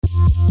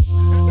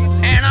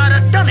I'd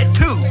have done it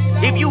too,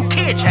 if you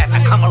kids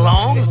hadn't come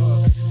along.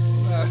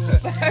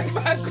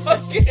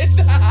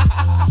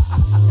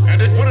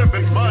 And it would have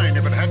been mine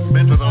if it hadn't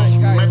been for those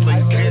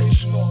meddling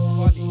kids.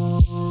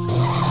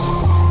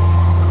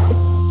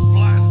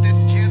 Blasted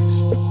kids.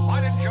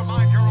 Why didn't you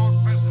mind your own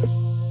business?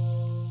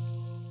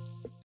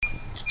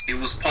 It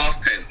was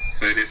past tense,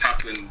 so this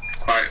happened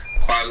quite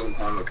a long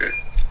time ago.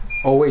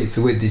 Oh wait,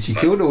 so wait, did she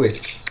kill the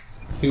witch?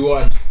 Who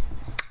won?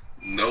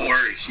 Don't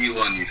worry, she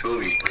won, you feel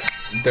me?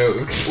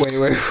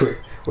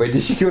 Wait,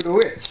 did she kill the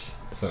witch?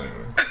 Sorry,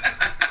 man.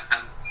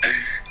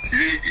 She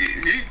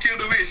didn't kill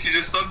the witch, she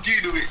just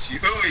subdued the witch, you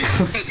feel me?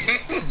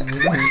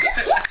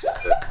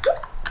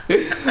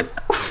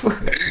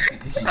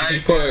 She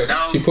put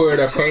her in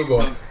a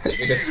coma.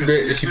 In the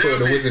spirit, she put her in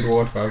the wizard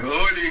ward, fam.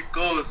 Holy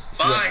Ghost,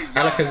 fine.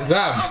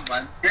 Alakazam.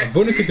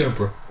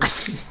 Avunakadabra.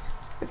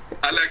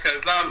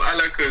 Alakazam,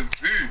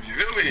 Alakazoo, you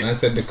feel me? I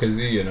said the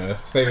kazoo, you know.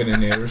 It's not even in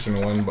the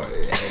original one, but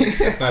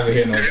it's neither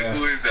here nor That there.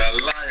 boy is a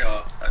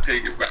liar. I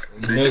take it back.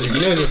 You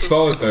know the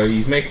spells though.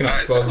 He's making up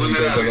spells as he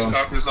goes along.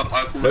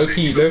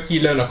 Loki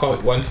learned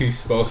 1-2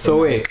 spells.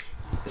 So wait,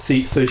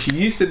 so she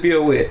used to be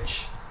a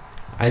witch,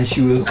 and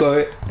she was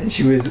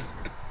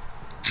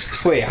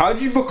Wait, how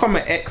do you become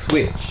an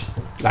ex-witch?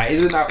 Like,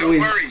 isn't that Don't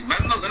always? worry,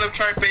 man, not gonna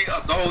try bait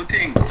up the whole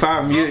thing.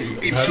 Fam,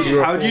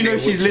 how do you know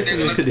she's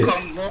listening to this?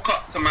 Come walk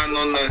up to man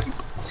on the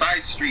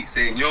side street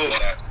saying, "Yo,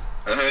 like,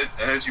 I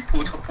heard you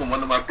pulled up on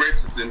one of my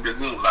bridges in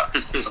Brazil, like,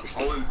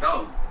 hold it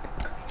down."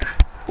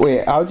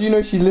 Wait, how do you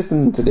know she's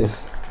listening to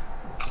this?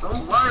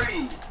 Don't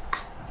worry.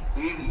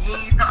 You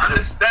need to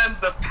understand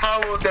the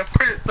power of the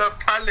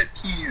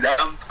principalities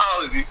and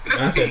powers. You feel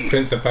I said me?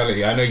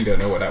 principality. I know you don't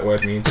know what that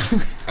word means.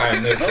 I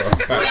know for a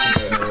fact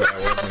you don't know what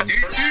that word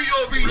means. Do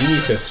your research. You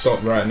need to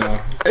stop right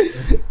now Do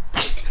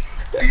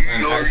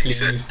and your actually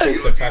research. use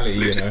principality,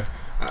 you know.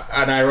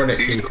 And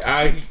ironically,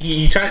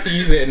 he tried to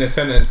use it in a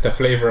sentence to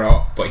flavour it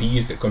up, but he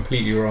used it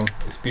completely wrong.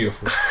 It's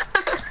beautiful.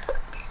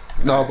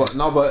 No,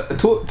 but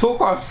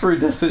talk us through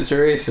the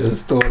situation.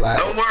 Still, like,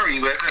 Don't worry,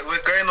 we're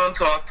going on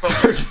to our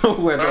topic. no,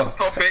 we're First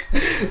not. topic.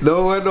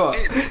 No, we're not.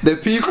 The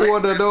people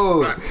wanna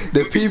know.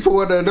 The people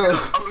wanna know.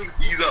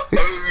 He's a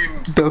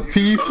own. The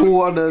people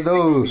wanna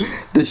know.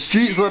 The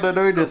streets wanna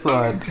know this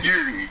one.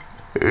 Fury.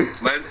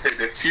 Man said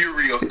the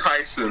fury of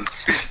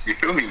Tyson's fist, you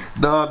feel me?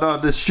 No,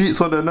 the streets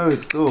wanna know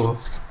still.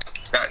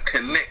 That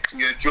connect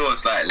your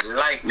jaws like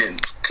lightning.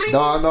 Cling.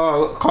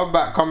 No, come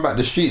back.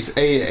 The streets,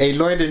 hey,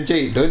 Lloyd and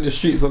Jake, don't the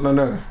streets wanna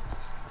know?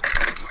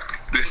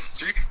 The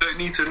streets don't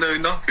need to know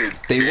nothing.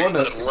 They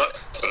wanna. What?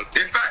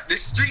 In fact, the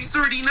streets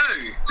already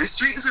know. The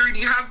streets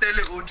already have their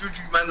little juju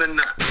man and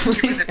that.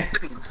 Giving them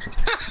things.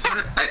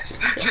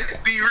 Let's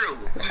be real.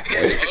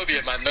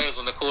 Obi, my nose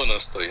on the corner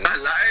still, you know?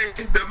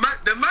 Like,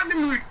 the man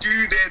who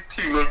do their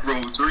thing on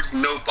roads already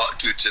know about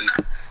juju and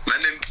that.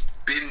 Man, them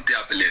been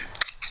dabbling.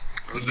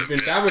 He's been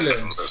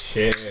dabbling.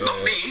 Shit.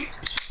 Not me.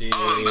 Shit.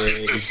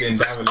 He's been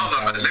dabbling.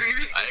 Let me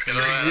I ain't gonna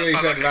lie, You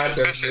that said sound like that, a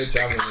confession. that's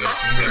Take a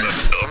dabbling.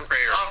 stop. Don't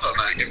pray around that.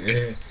 Yeah.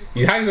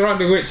 He hangs around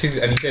the witches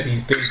and he said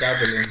he's been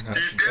dabbling.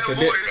 That's a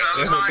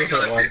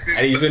different one.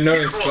 And he's been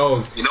knowing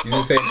spells. You know He's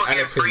what? the I'm not same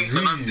getting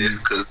freaked on this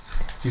because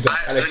He's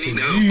like I only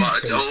know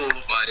about Jehovah.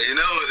 You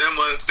know them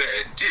ones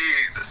there.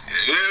 Jesus,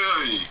 you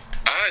know me.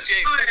 I heard you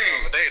ate pork the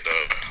other day,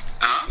 though.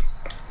 Huh?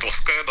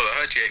 What's going on?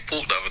 I heard you ate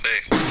pork the other day.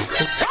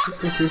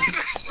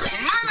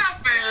 Man,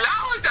 I've been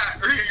loud that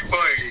really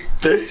boy.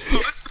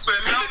 What's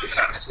been loud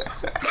that?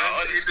 No,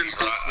 honestly,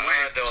 I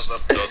heard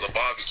there was a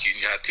barbecue and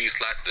you had 2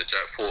 slices of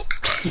jerk pork.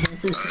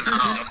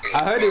 I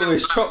heard it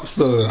was chops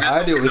though. I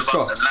heard it was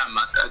About chops. the lamb,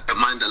 I don't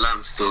mind the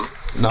lamb still.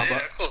 No, Yeah,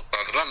 but of course,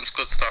 man. The lamb's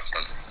good stuff,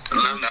 man. The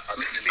lamb,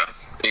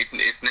 it's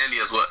nearly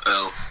as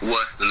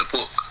worse than the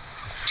pork.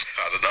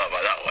 I don't know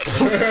about that one.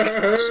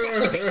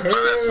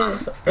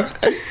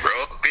 Bro,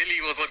 Billy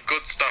was on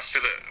good stuff,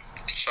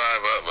 innit? Shy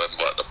about man,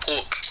 but the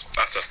pork,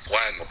 that's a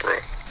swine, bro.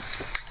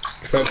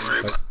 Don't worry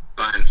about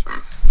swine,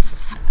 fam.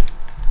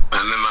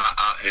 Man, them are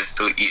out here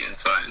still eating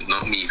swine,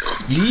 not me though.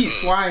 you eat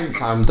swine,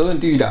 fam. Don't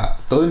do that.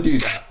 Don't do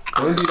that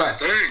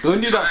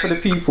for the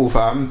people,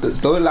 fam.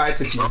 Don't lie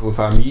to people,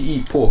 fam. You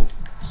eat pork.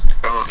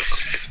 Bro,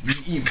 You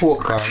eat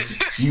pork, fam.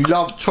 You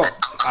love chops.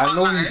 I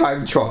know you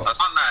bang I chops.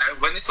 can't lie,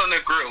 when it's on the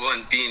grill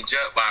and being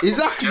jerked by a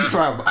Exactly,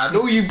 proper jerk, fam. I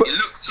know you. it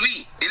looks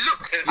sweet. It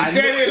looks. I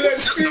said it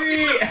looks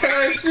sweet.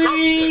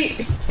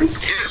 Sweet.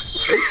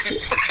 Yes,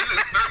 it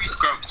looks very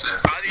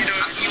scrumptious. How do you know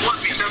And you want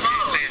me to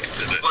know?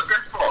 it's But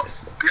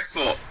guess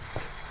what?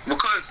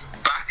 Because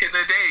back in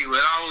the day when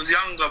I was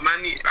younger,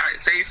 man, like,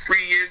 say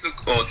 3 years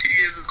ago or 2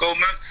 years ago,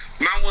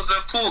 man was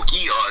a pork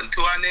eater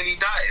until I nearly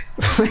died.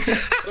 Went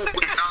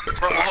down the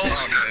wrong hole.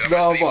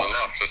 No,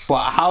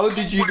 but how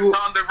did you Went do?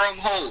 down the wrong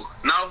hole.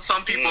 Now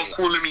some people are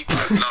calling me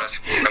pork lung.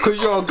 Cause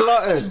you're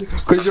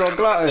a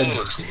glutton.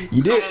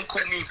 You did. Someone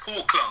called me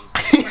pork lung.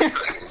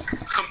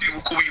 Some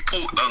people call me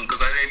pork lung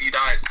because I nearly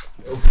died.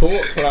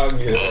 Pork lung,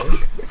 you know.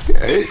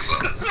 It's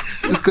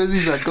because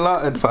he's a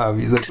glutton, fam.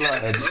 He's a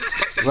glutton.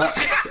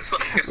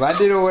 I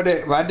didn't want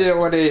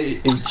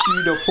to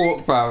chew the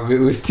pork, fam. It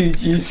was too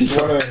juicy.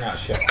 Swallowing that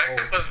shit.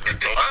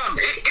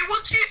 It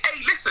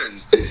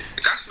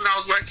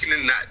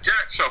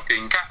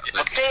flipping caps.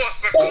 Of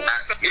course. It was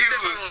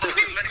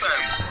sweet,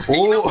 fam. But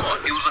you know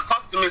what? It was a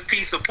customer's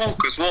piece of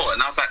pork as well,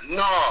 and I was like,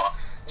 nah,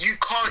 you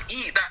can't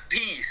eat that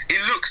piece. It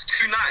looks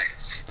too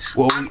nice.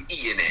 Well, I'm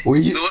eating it. well,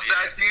 you- So what did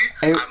I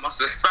do? I must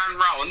have span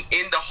round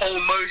in the whole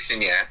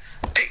motion, yeah.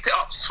 Picked it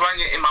up, swung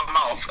it in my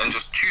mouth, and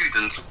just chewed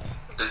and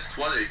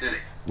swallowed, didn't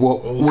it?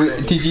 What?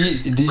 Wait, did you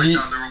eat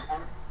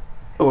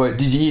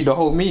the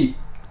whole meat?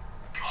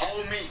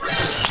 Whole meat.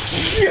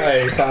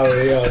 Yeah,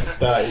 Power, you're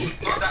dying.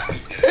 Not that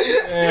meat.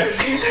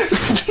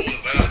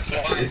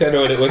 He said,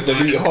 "Oh, it was the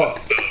meat hot."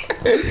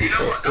 You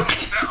know what?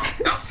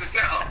 That was the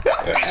setup.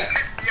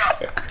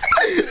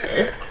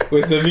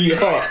 Was the meat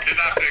hot? You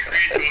have to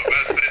agree to what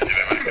man said, you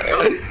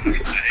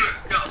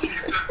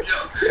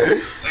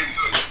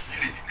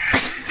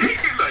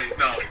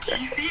know, Can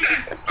you see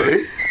this?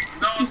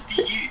 Nasty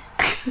youths.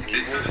 You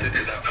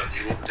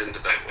walked into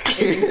that one.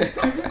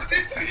 I walked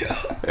into it, yeah.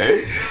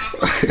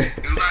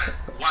 It was like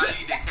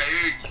Wiley the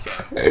Coyote,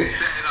 fam.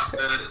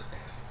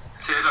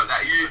 Setting up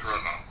that youth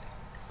runner.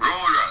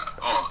 Roller.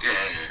 Oh, yeah.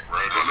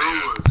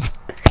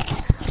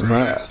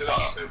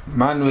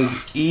 Man was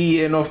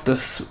eating off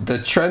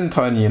the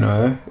Trenton, you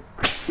know.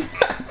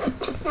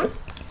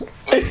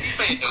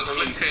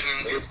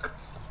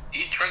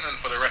 Eat Trenton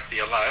for the rest of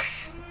your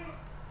life,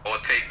 or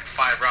take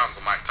 5 rounds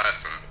of Mike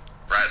Tyson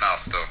right now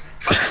still.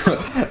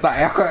 Like,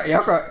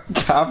 y'all got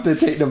to have to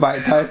take the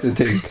Mike Tyson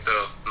thing. Still,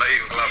 not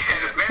even gloves on.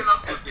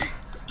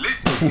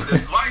 Literally, the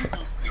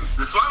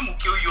swine will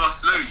kill you off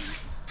slowly.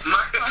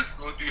 Mike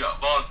Tyson will do that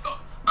faster.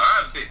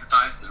 I'd rather take the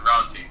Tyson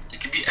round 2. It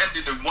can be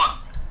ended in 1.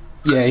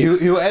 Yeah,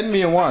 he'll end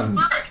me in 1.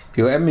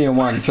 He'll end me in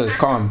 1, so it's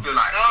calm. So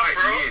like No,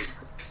 30 bro. years.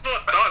 It's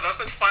not done. I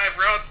said 5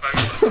 rounds, man.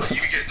 It's not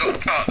you get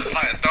knocked out. The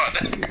fight is done.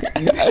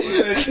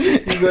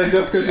 He said,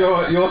 just because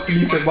you're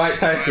sleeping Mike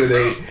Tyson,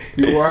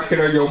 you're working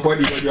on your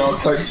body when you're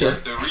unconscious.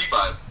 Just a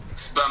revive.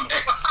 Spam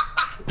X.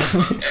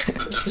 Spam X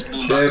and just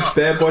spawn back up.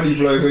 Bare body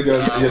blows when you're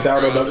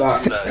down on the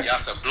mat. You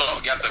have to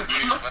block. You have to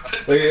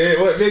move. Wait,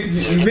 what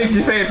makes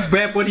you say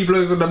bare body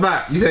blows on the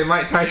mat? You say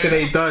Mike Tyson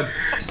ain't done.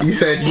 You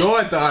said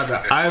you're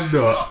done. I'm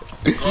not.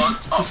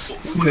 God up for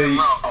all the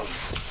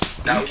rounds.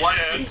 That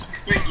one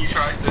swing you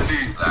tried to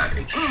do, like.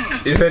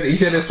 He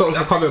said it stops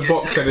becoming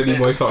boxing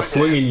anymore. He starts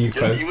swinging you, You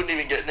cuz. wouldn't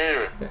even get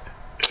near it.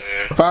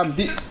 Fam,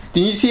 did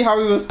you see how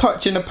he was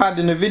touching the pad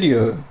in the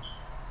video?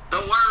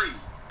 Don't worry.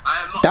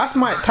 I am not. That's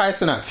Mike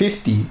Tyson at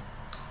 50.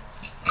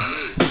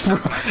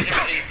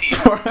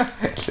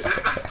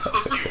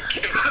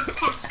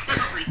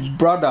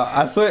 Brother,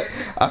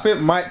 I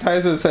think Mike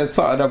Tyson said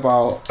something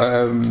about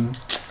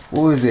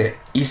what was it?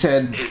 He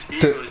said His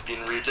ego's been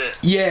relit.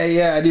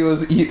 yeah, and he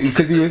was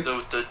because he was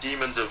The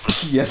demons of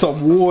yeah,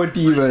 some war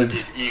demons.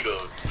 his ego.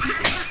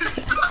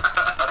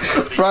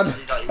 Brother.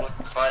 He wants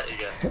to fight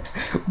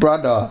again.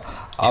 Brother,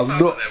 I'm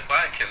not.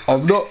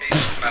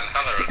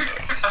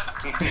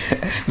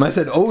 Man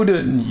said,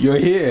 Odin, you're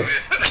here.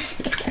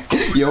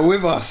 You're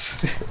with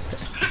us.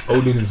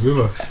 Odin is with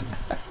us.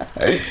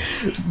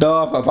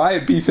 No, fam, I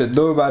ain't beefing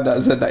no man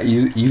that said that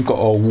he's got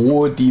a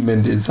war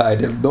demon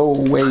inside him. No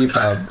way,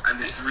 fam. And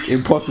it's real.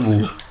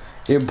 Impossible.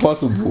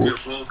 Impossible. You're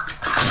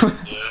welcome.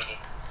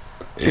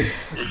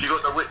 If you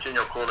got the witch in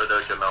your corner,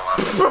 don't you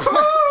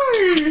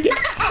know?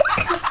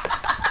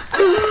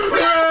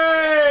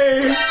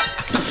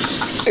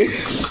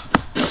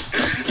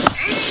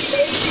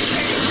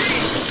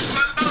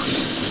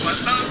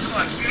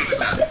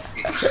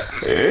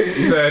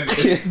 He said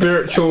it's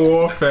spiritual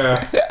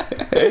warfare.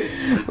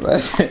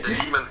 The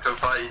demons can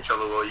fight each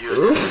other while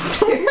you.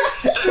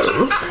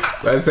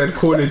 I said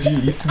Call of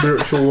Duty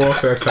spiritual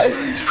warfare.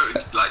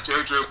 Like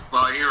JoJo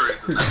Bar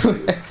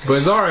Heroes.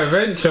 Bizarre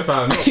Adventure,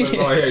 fam. Not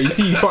Bizarre Hero. You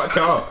see, you fucked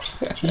it up.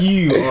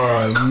 You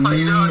are Like,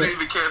 you know, I don't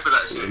even care for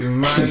that shit.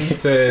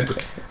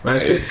 Man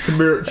said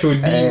spiritual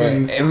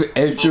demons.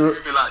 If you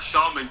Maybe like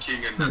Shaman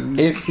King and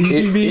that. if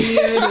Be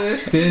a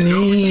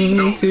destiny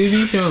to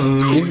be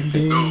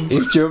shown.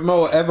 if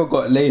Jamal ever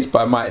got laced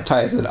by Mike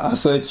Tyson, I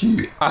swear to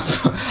you, I'm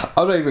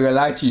not even gonna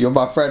lie to you. You're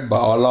my friend, but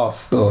I'll laugh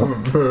still.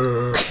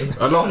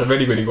 I laugh if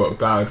anybody got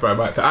battered by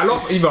Mike Tyson. I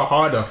laugh even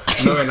harder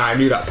knowing I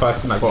knew that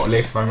person that got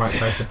laced by Mike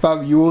Tyson.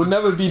 Fam, you will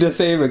never be the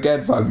same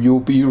again, fam. You'll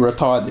be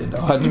retarded,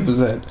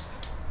 100%.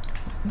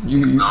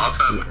 Nah,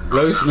 fam.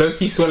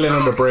 Low-key swelling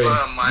on the brain.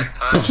 Mike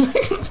Tyson.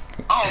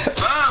 Oh,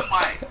 fam,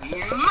 Mike.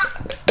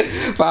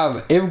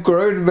 Fam, if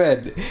grown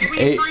men. Give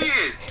me 3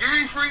 years. Give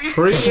me 3 years.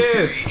 3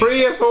 years. 3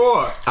 years for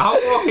what? How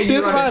long can you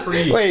This run man, it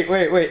 3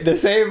 years? wait. The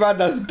same man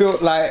that's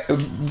built like a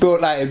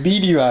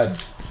beanie man.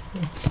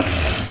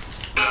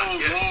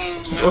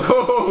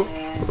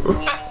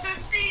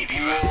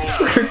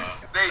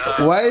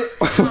 Why?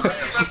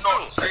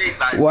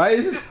 Why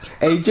is?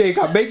 Hey Jake,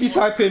 I beg you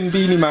type in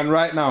beanie man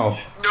right now.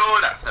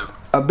 No, that's him.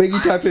 I beg you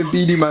type in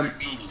beanie man.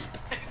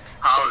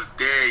 How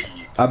dare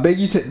you? I beg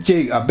you,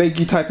 Jake. I beg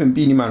you type in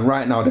beanie man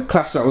right now. The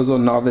clash that was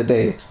on the other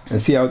day,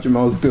 and see how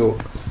Jamal's built.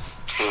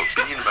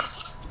 Beanie man.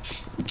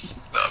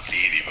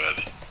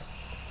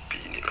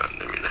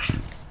 Let me know.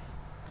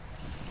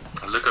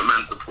 Look at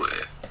man support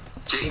it.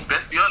 Jake,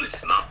 let's be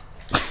honest, now.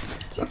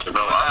 No,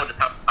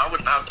 I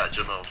wouldn't have that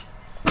Jamal.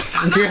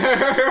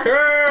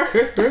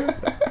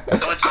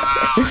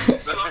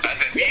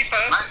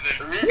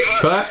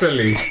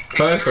 Personally.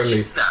 Like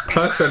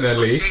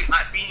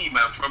Beanie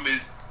Man from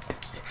his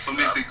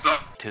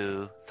example.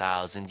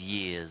 2,000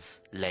 years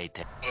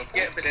later.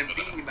 Yeah, but then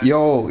Beanie Man.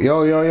 Yo.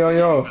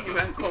 Beanie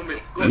Man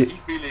comment got you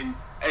feeling.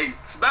 Hey,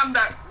 spam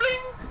that bling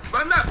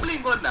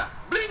on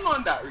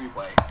that,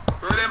 boy.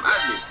 Throw them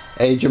adlibs.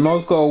 Hey,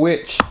 Jamal's got a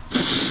witch.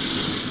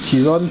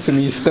 She's on to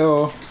me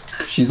still.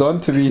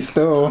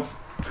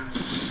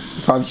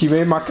 Fam, she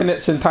made my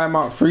connection time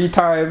out 3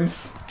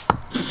 times.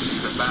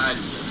 The bad.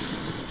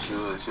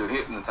 She'll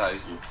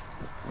hypnotize you.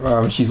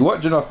 She's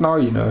watching us now,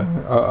 you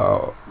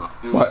know.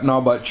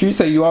 But True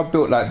say you are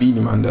built like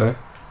Beanie Man though.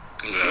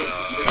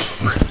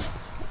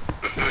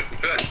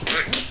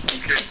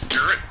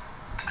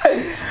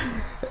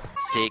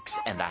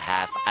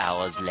 6.5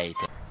 hours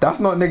later. That's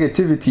not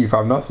negativity,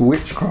 fam. That's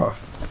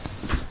witchcraft.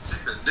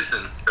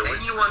 Listen.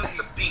 Anyone who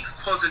speaks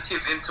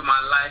positive into my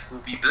life will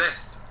be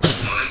blessed.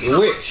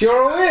 Witch,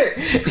 you're a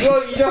witch.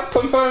 Yo, you just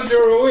confirmed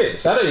you're a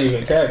witch. I don't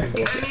even care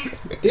anymore.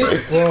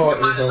 This bro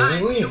is a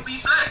witch.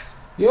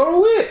 You're a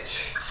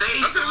witch.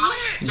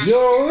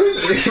 You're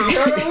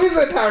a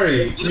wizard,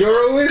 Harry.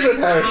 You're a wizard,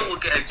 Harry. Will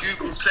get a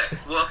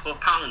Googleplex worth of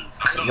pounds.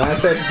 Man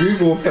said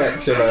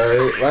Googleplex, you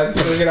know. Man's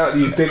figuring out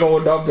these big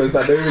old numbers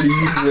that don't really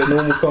use in a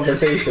normal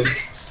conversation.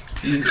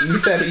 He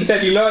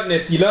said you learned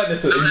this and you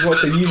want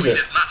to use it.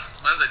 Man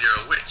said you're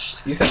a witch.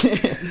 You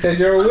said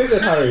you're a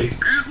wizard, Harry.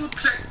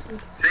 Googleplex.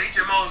 Say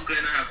Jamal's going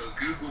to have a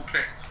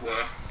Googleplex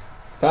worth.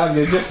 Fam,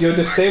 you're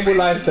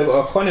destabilized the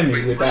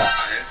economy with that.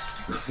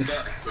 The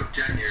 30th of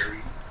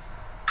January.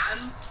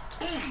 And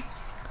boom,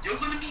 you're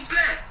going to be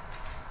blessed.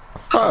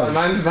 Fam.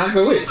 Man's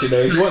a witch, you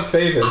know. He wants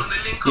favors.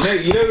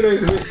 You know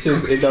those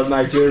witches in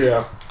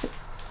Nigeria.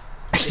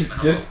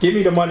 Just give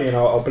me the money and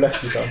I'll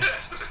bless you, son.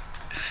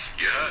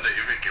 You heard it,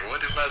 you're thinking,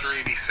 what did man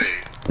really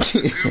say?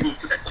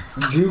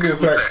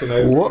 Googleplex, you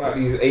know. What? Like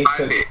these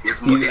ancient,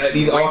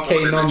 these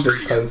arcane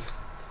numbers, cause.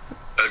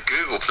 A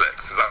Googleplex,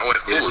 is that what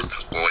it's called?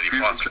 Or when you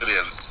pass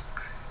trillions?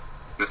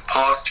 It's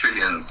past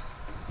trillions.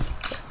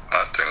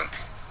 I think.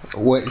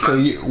 Wait, so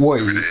you Do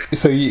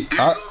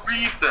your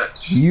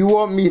research. you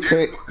want me to No,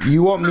 I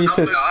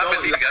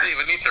believe you. I don't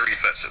even need to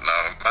research it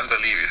now. Man,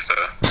 believe you,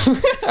 sir.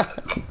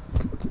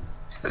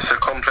 It's a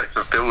complex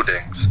of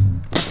buildings.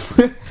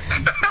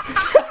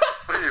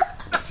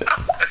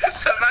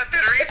 So man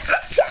did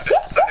research. So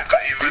is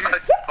that even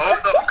like,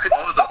 Hold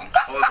on.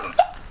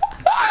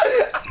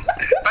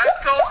 man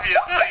told me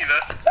as well, you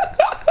know.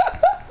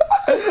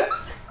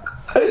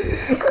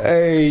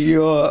 Hey,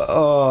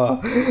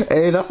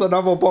 hey, that's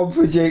another bomb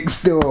for Jake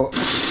still.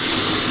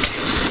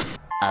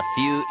 A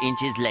few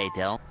inches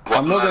later.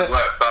 I'm not gonna.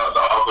 Worked out the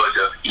other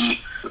just eat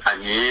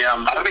and yeah,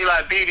 I mean,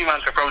 like, Beanie Man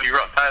could probably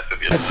rock Tyson,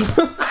 you know.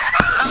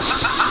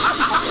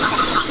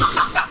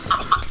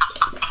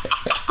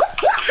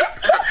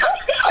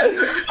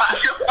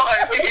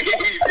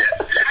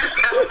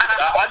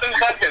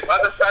 I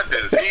understand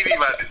this. Beanie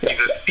Man, he's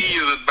a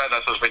seasoned man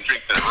that's just been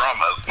drinking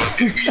rum and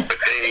smoking weed for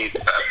days.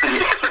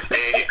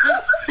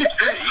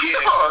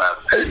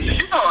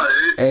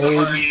 Hey,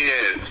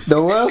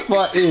 the worst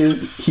part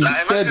is he Like,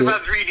 said imagine it.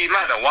 man's really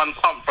mad at one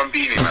pump from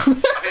Beanie Man.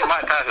 I think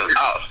Mike Tyson's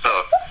out, so.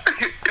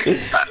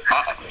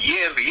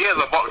 Years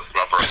of boxing,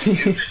 bro.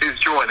 His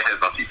jaw in his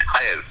must be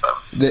tired, fam.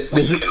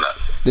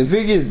 The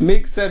thing is,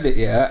 Mick said it,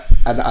 yeah,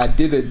 and I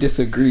didn't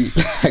disagree.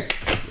 I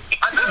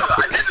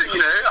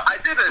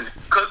didn't,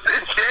 because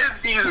it shares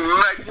these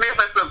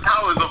magnificent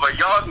powers of a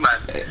yard man.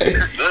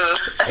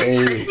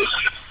 Hey,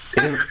 I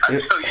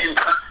tell you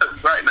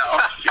right now,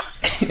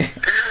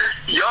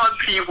 yard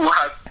people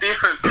have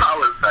different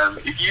powers, fam.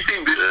 If you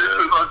think this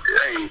is not,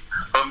 hey,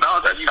 from now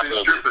that you've been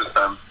strippers,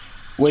 fam.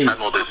 wait,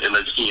 And all this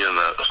energy and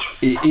that.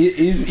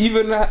 is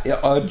even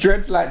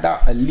dreads like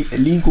that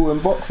illegal in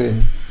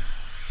boxing?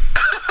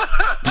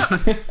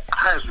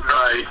 That's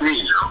right,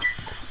 me.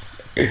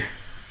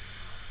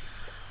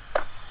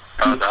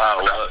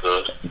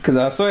 Because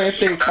I saw if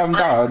they come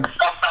down,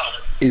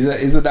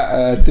 isn't that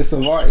a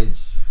disadvantage?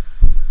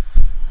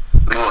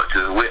 What,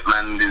 just whip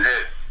man in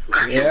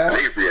there? Yeah.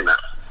 Lazy in that.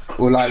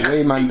 Or like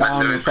weigh man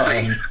down or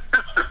something?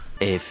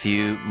 A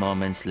few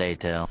moments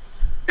later.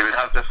 He would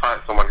have to fight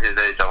someone his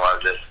age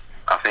around this.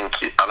 I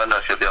don't know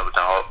if he'll be able to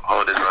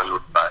hold his own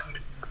with like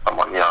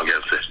someone young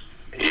against it.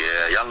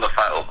 Yeah, younger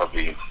fighter will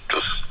probably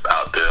just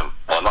outdo him.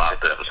 Well, not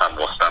outdo him, just have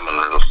more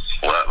stamina and just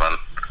work,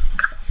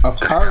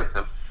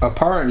 man.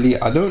 Apparently,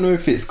 I don't know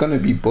if it's gonna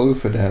be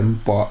both of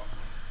them, but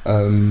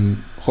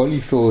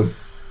Holyfield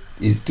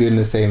is doing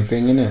the same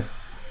thing, innit?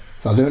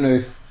 So I don't know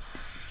if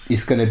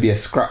it's gonna be a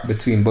scrap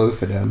between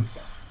both of them,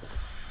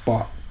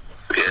 but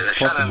Yeah, there's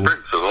Shannon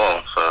Briggs as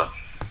well, so.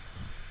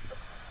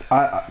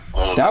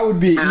 that would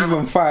be an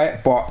even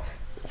fight. But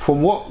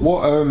from what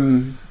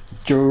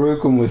Joe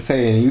Rogan was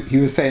saying, he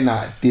was saying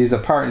that there's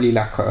apparently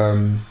like I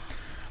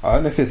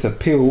don't know if it's a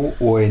pill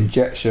or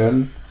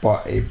injection,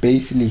 but it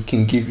basically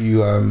can give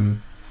you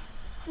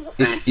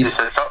It's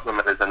a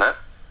supplement, isn't it?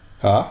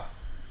 huh?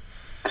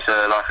 It's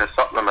like a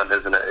supplement,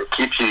 isn't it? It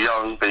keeps you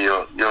young, but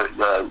your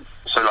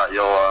so like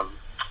your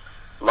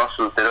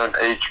muscles, they don't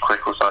age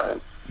quick or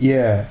something.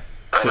 Yeah.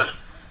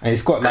 And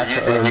it's got like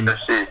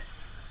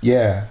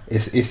yeah,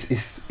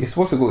 it's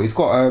what's it called? It's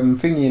got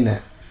thingy in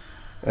it,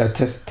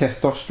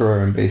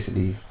 testosterone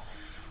basically.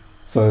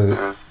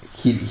 So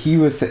he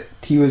was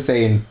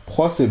saying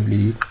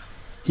possibly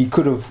he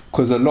could have,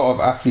 because a lot of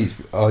athletes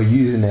are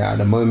using it at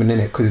the moment in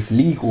it because it's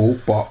legal,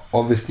 but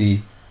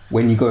obviously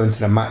when you go into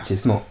the match,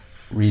 it's not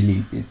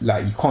really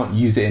like you can't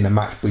use it in a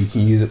match, but you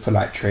can use it for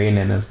like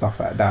training and stuff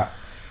like that.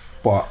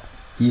 But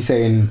he's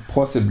saying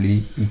possibly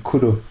he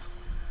could have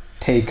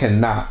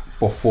taken that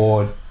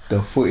before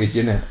the footage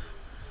in it.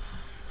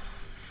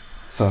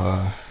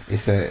 So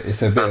it's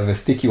a bit of a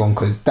sticky one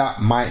because that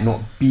might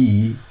not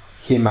be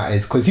him at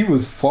his, because he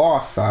was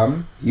fast,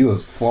 fam. He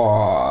was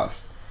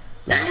fast.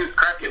 Like, yeah, he was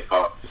cracking,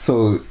 but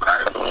so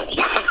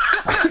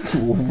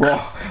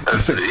raw.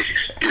 He's a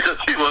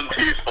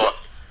 2-1-2 spot.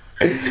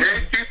 He's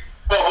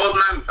old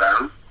man,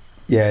 fam.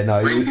 Yeah,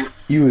 no,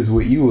 he was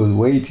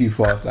way too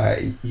fast.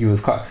 Like he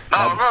was cut.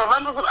 No,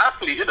 man was an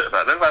athlete, isn't it?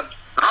 Man, bro.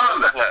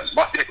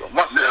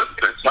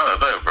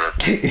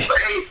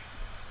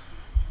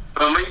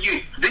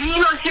 Did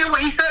you not hear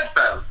what he said,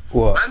 fam?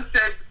 What? Man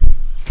said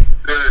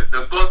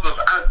the gods of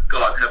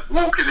Asgard have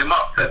woken him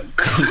up, fam.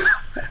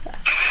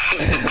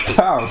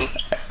 Fam,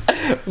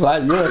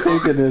 man, you're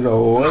taking this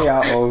way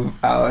out of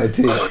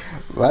thing.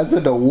 Man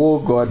said the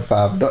war god,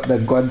 fam, not the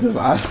gods of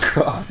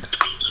Asgard.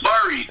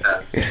 Sorry,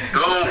 fam.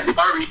 Don't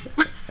worry.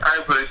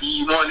 Time for the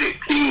demonic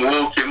king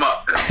woke him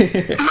up. Man,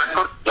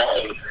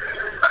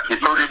 he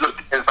probably looked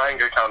at his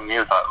bank account and he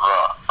was like,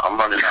 "Right, I'm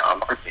running out of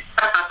money.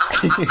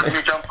 Let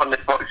me jump on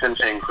this boxing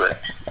thing quick."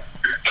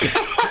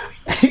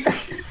 Because he's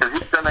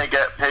gonna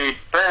get paid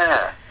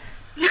fair.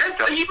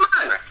 Yes, are you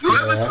mad?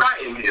 Whoever's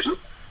fighting him,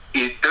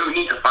 he don't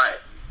need to fight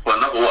for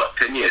another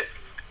 10 years.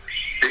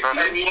 Bro,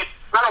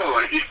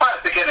 he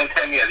fights again in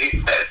 10 years.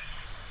 He said.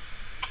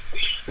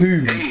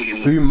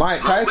 Who?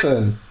 Mike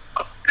Tyson?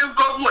 They've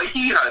got what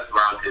he has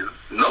around him.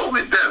 Not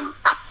with them.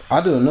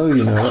 I don't know,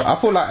 you know. I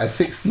feel like a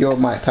 60-year-old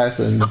Mike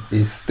Tyson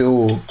is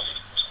still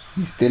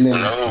in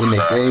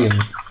the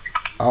game.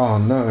 Oh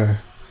no.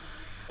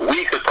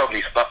 We could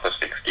probably stop a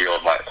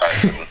 60-year-old Mike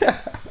Tyson.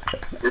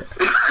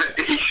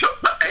 He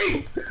shot the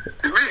aim.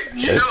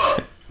 You know.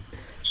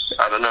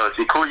 I don't know. If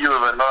he caught you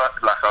with a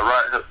knife, like a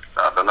right hook,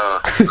 I don't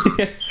know.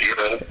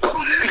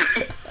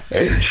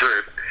 It's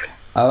true.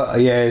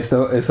 Yeah, it's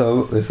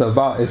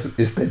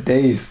the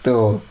days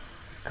still.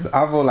 Cause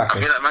I feel like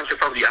that man could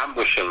probably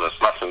ambush him and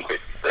smash him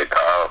quick. They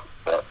got out.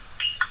 But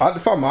I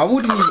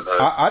wouldn't.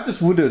 I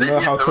just wouldn't know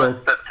how to.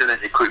 Stepped in and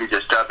you quickly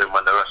just jab him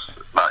when the rest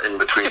like in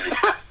between.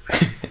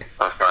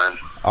 That's fine.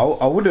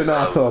 I wouldn't know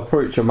how to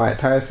approach a Mike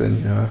Tyson.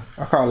 You know,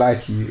 I can't lie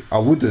to you. I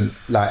wouldn't,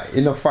 like,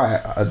 in a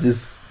fight. I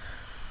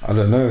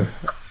don't know.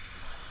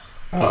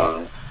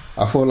 I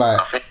feel like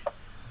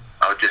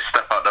I would just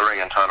step out the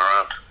ring and turn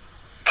around.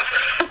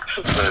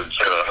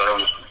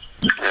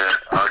 Yeah,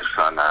 I was just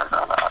like, nah,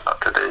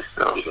 not today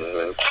still.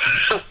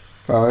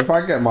 Bro, if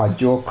I get my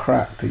jaw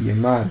cracked to you,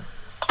 man.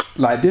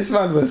 Like, this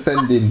man was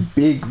sending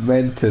big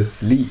men to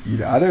sleep, you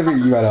know. I don't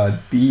think you had a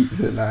deep,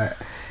 so like,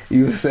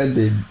 he was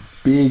sending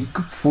big,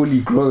 fully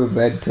grown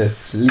men to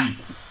sleep.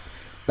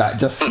 Like,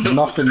 just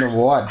nothing at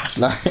once,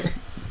 like.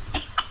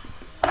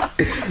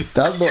 That's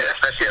not... Yeah,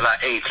 especially at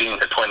like 18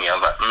 to 20, I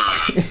was like,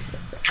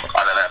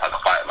 I don't know if I can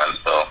fight, man,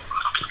 so.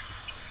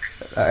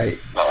 Like,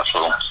 not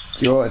sure.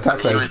 Your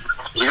attacker.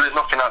 He was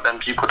knocking out them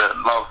people that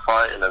love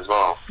fighting as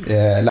well.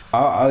 Yeah,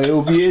 like,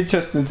 it'll be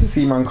interesting to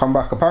see man come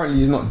back. Apparently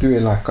he's not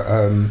doing like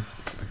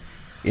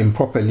in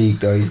proper league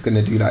though. He's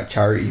gonna do like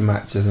charity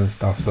matches and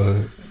stuff.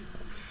 So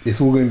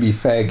it's all gonna be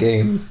fair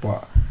games.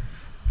 But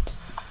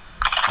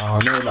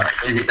I don't know, like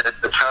maybe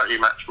the charity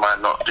match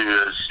might not do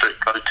as strict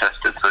code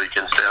tested, so he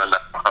can stay on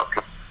that.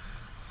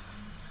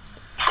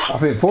 I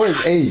think for his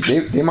age,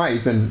 they might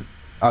even,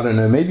 I don't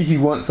know. Maybe he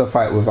wants a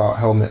fight without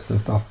helmets and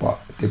stuff, but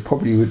they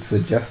probably would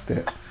suggest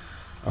it.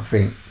 I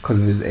think because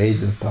of his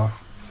age and stuff.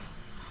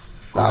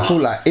 Like, I feel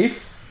like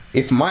if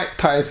Mike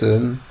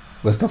Tyson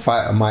was to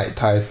fight a Mike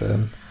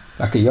Tyson,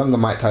 like a younger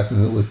Mike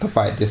Tyson was to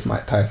fight this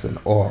Mike Tyson,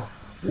 or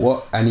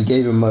what, and he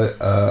gave him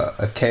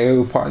a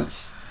KO punch,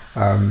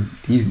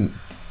 he's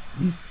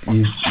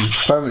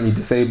permanently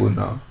disabled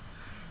now.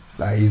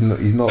 Like he's not.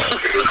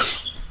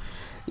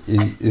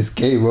 It's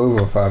game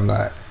over, fam.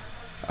 Like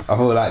I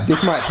feel like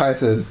this Mike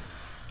Tyson,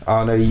 I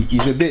don't know,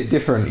 he's a bit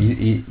different.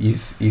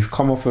 He's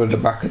come off of the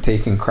back of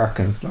taking crack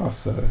and stuff,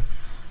 so.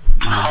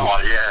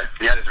 Oh yeah,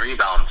 he had his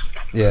rebounds.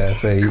 Yeah,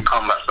 so he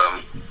come back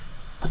from.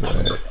 So,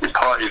 he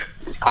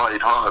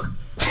partied hard.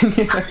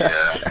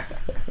 Yeah.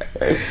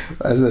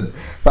 I said,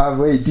 but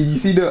wait, did you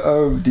see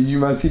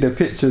the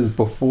pictures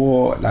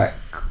before, like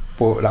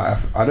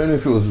I don't know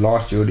if it was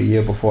last year or the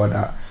year before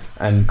that,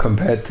 and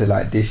compared to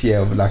like this year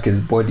of like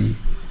his body.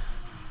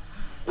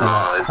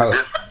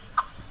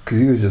 Because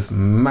he was just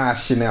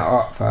mashing it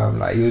up, fam.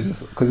 Like he was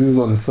just, because he was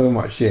on so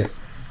much shit,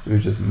 he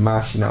was just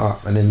mashing it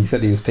up. And then he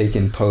said he was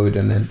taking Toad,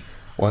 and then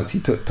once he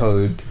took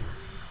Toad,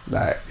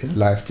 like his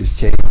life just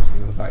changed. He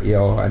he was like,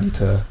 yo, I need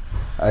to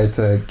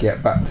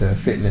get back to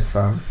fitness,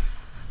 fam.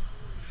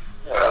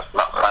 Yeah, that's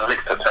not my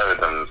licked a toe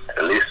and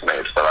at least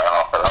made for like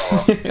half an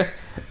hour.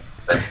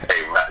 Then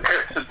came back.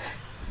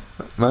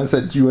 Man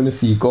said, do you want to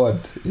see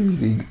God?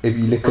 If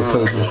you lick a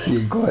toe, you'll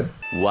see God.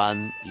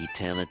 One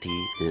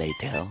eternity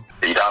later.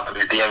 Are you down to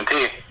do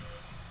DMT?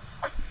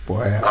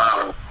 Boy,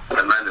 Wow, the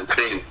man has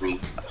changed me.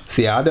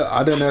 see, I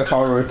don't know if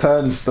I'll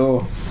return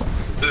still.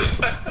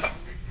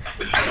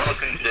 I'm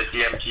looking to the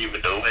DMT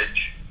with the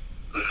witch.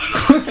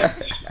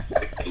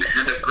 You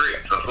should have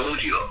bricks, I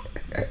told you.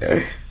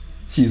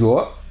 She's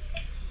what?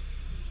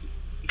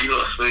 You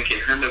got smoking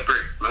henna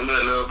bricks. I'm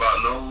gonna know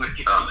about no witch.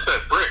 You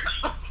said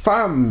bricks.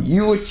 Fam,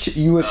 you were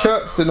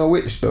chirpsing a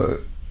witch though.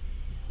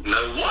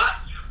 No what?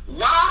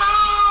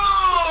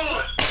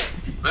 Wow!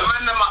 The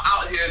men them are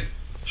out here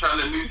trying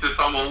to move to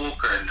Summer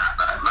Walker and that,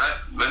 man.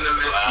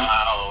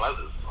 Wow, that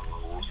is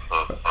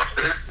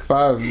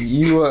Fam,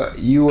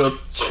 you were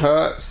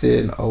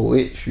chirpsing a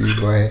witch, you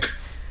boy.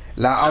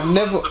 Like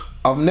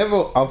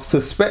I've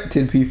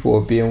suspected people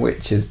of being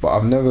witches, but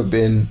I've never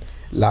been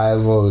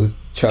live or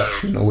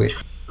chirpsing a witch.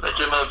 Let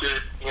you know,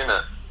 dude, you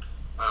know.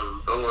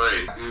 Don't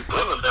worry.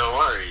 Don't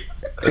worry.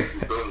 You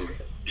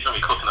should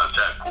be cooking up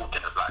Jack pork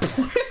in the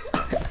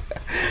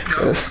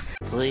black.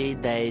 3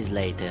 days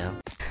later.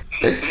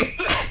 You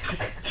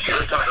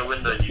looked out the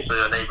window and you saw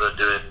your neighbour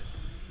doing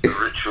the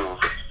ritual.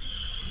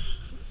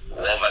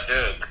 What am I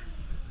doing?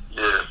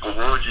 Yeah, but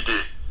what would you do?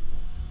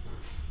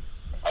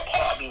 A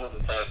part of me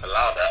wasn't saying to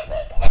allow that,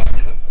 but a part of me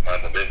was to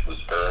mind the business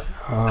first.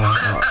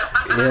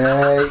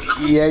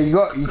 Yeah,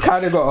 you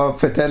kind of got to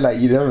pretend like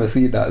you never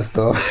seen that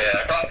stuff. Yeah,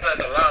 I can't say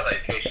to allow that in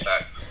case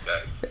like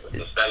the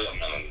spell on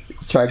man.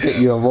 Try to get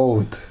you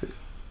involved.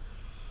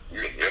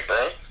 Yeah,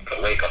 bro.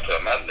 Can wake up to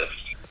a madness.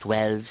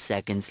 12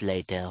 seconds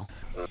later.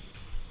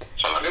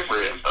 So like this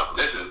weird stuff.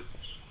 Listen,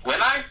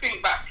 when I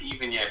think back to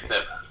even year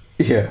 7,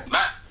 Yeah.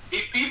 man,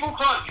 if people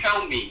can't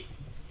tell me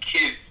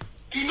kids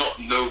do not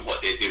know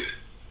what they're doing.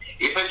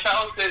 If a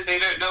child says they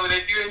don't know what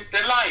they're doing,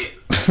 they're lying.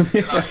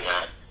 They're lying,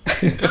 man.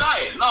 They're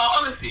lying. No,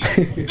 honestly.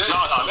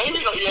 No, maybe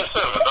not year 7.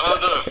 I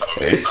don't know.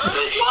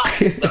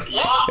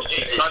 What?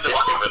 It's not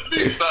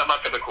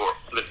going to court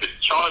flipping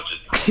charges.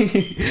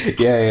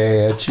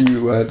 yeah,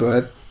 true word. So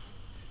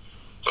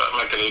I'm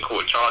not going to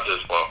court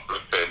charges for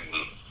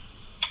flipping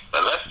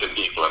arresting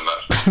people and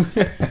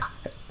that.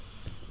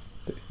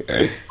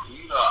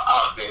 You are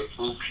out there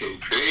talking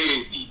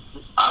crazy.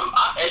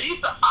 At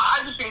least I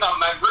just think I'm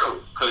mad real.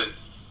 Because,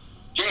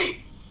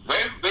 Jay,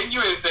 when you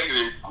were in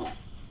secondary school,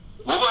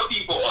 what were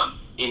people on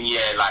in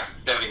year like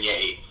 7, year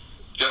 8?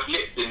 Just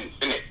lips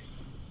in it.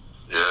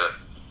 Yeah,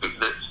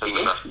 lips in.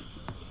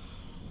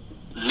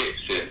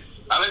 Lips in.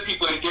 I know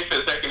people in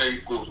different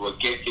secondary schools were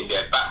getting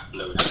their back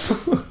blown.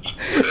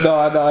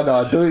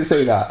 No, don't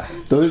say that.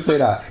 Don't say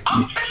that.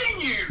 I'm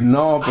telling you.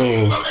 No,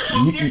 bro.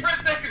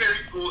 Different secondary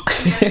schools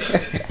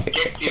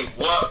getting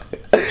what?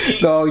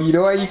 No, you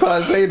know why you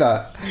can't say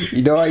that?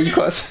 You know why you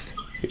can't say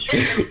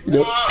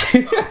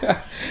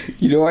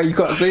you know why you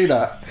can't say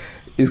that?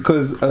 It's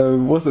because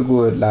what's it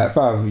called? Like,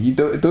 fam, you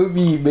don't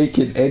be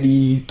making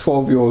any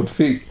 12-year-old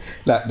think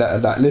like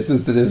that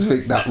listens to this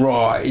think that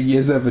raw in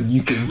year 7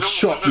 you can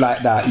shop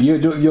like that.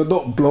 You're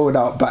not blowing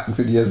out backs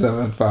in year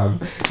 7, fam.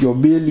 You're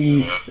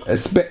merely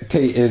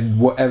spectating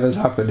whatever's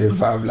happening,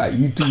 fam. Like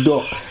you do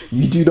not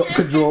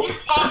control.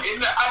 In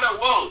the other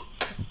world.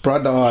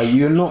 Brother,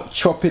 you're not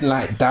chopping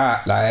like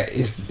that. Like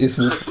it's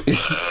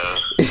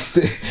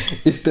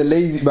the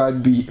lazy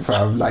man beat,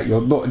 fam. Like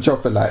you're not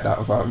chopping like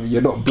that, fam.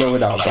 You're not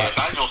blowing out back.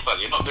 Daniel, son,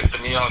 you're not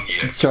Mr. Neon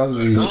yet. Trust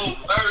me. No,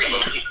 very.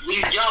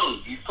 He's young.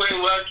 He's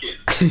putting work in.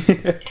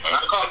 And I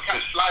can't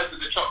catch flies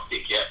with the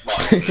chopstick yet, but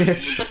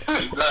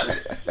he's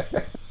learning.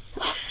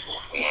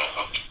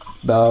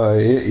 No,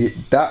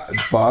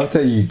 but I'll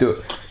tell you,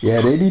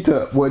 yeah, they need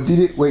to.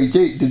 Wait,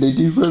 Jake, did they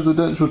do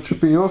presidential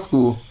trip in your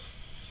school?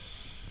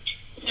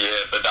 Yeah,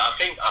 but I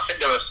think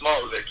they were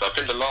smart with it. Cause I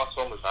think the last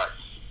one was like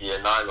year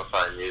 9 or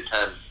something, year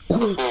 10.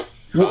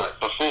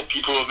 Before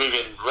people were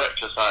moving rep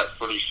to like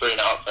fully throwing it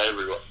out to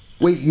everyone.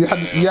 Wait, you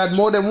had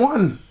more than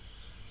one?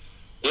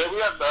 Yeah, we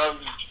had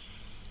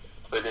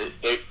but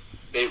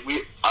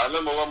I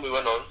remember when we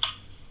went on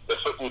the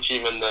football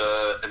team and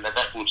the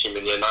netball team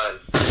in year 9.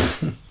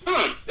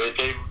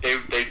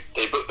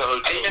 They booked the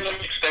hotel. Are you gonna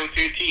mix them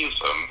 2 teams?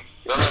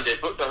 No, they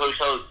booked the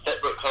hotels,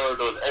 separate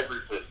corridors,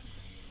 everything.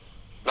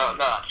 Nah,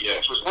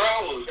 yeah.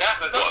 Bro, that's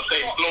what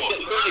same floor. The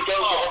girls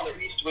were on the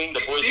east wing, the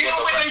boys were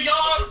on the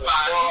yard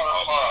man.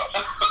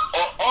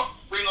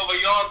 Offspring of a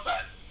yard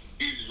man.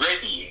 He's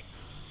ready.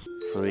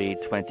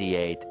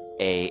 3:28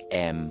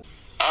 a.m.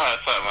 I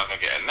thought I was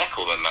gonna get a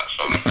knuckle than that,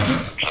 so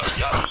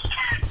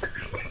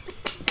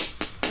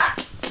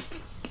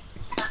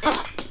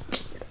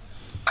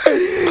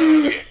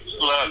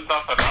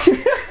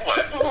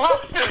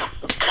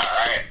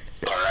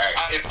Alright.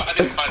 If I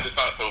didn't find this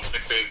out till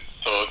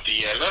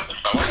D11,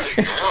 I was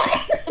thinking,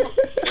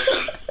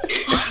 listen,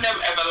 if man them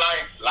ever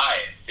lie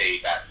and say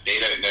that they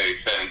don't know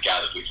certain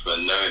gals which were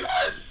known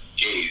as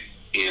gays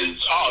in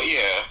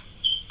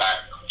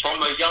like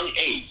from a young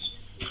age,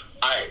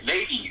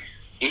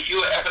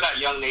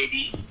 young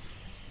lady,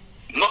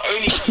 not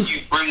only can you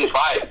bring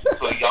vibes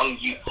to a young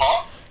youth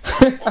heart,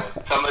 or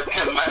some of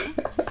them, man,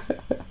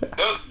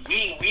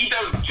 we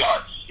don't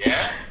judge,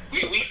 yeah?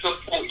 We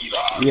support you,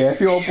 lot. Yeah,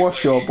 if you're a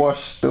boss, you're a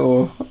boss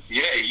still.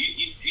 Yeah,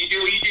 you do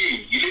what you do.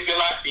 You live your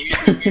life and you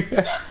live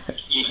your life.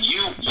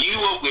 You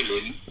were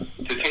willing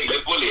to take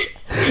the bullet.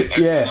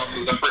 Yeah.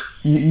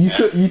 You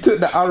took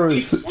the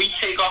arrows. We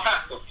take our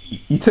hats off you.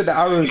 You took the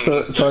arrows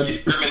so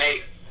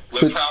Discriminate. We're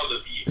so- proud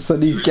of you. so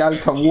these gal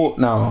can walk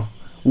now.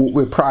 Walk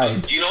with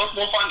pride. You know what's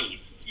more funny?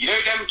 You know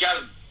them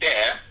gals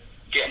there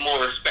get more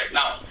respect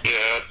now.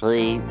 Yeah.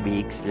 3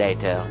 weeks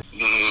later.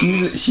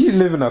 She's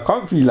living a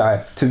comfy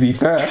life, to be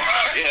fair. Yeah.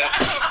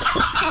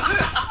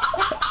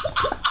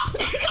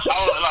 I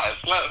was like,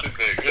 slap the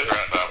good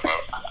right now,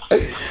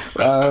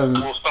 bro.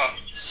 We'll start.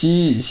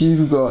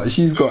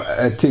 She's got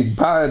a tig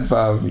pattern,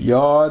 fam.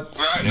 Yards,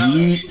 Right now,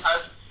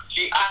 yeets.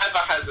 she either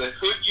has a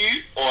hood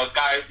you or a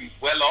guy who's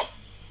well off.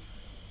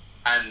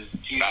 And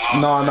she's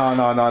No. Don't.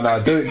 No.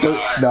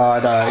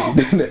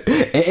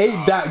 It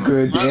ain't that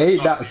good. It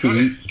ain't that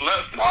sweet.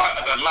 Let's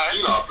like,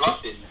 you know,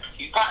 bluffing.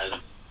 He's pattern.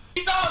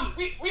 He's done.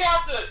 We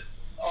have to.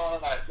 Oh,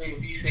 like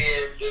things he's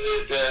saying.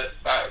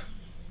 Like,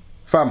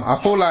 Fam, I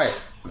feel like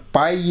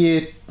by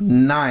year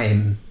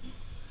 9,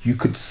 you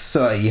could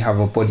certainly have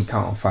a body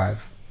count of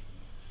 5.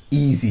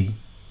 Easy.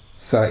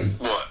 30.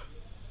 what?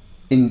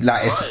 In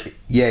like, Right.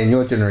 in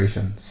your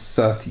generation,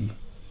 30.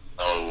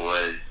 Oh,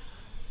 way.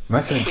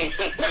 I said,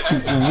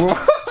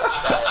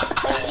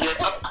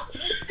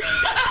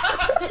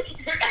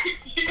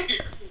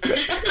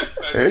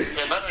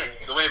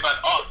 The way back,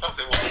 oh,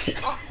 something was.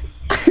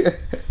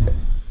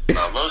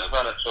 Most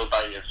men are still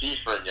banging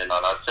FIFA and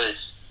I'd say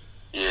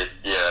year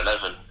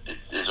 11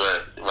 is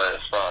where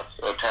it starts.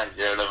 Or 10,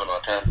 year 11 or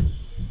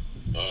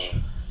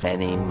 10.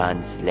 Many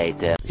months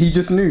later. he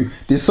just knew.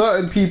 There's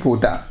certain people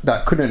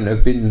that couldn't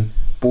have been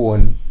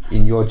born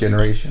in your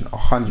generation,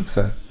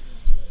 100%.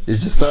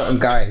 There's just certain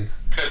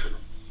guys.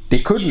 They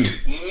couldn't.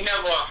 You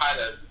never had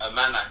a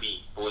man like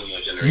me born in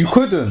your generation. You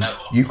couldn't. Never.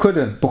 You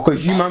couldn't.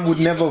 Because you man would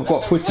never have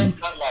got pussy. Like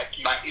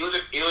it would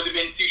have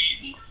been too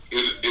easy.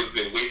 It would have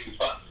been way too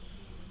fun.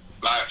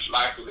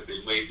 Life would have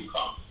been way too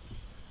calm.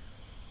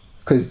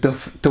 Because the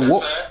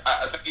what?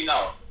 I tell you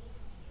now,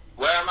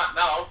 where I'm at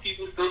now,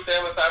 people still say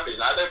I'm a savage.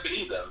 I don't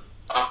believe them.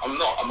 I'm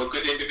not. I'm a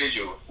good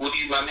individual. All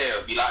these men here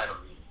will be lying on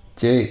me.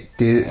 Jay,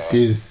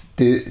 there's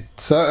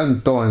certain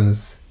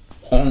dons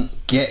aren't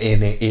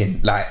getting it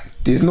in. Like,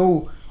 there's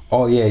no,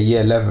 oh yeah,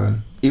 year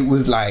 11. It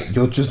was like,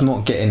 you're just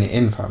not getting it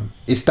in, fam.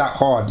 It's that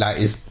hard. Like,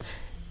 it's,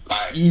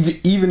 Like,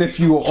 even if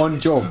you were on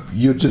job,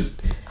 you're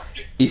just,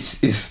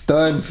 it's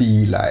stern for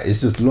you. Like,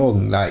 it's just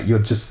long. Like, you're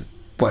just,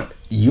 but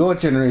your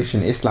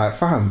generation, it's like,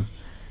 fam,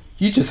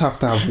 you just have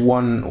to have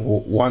one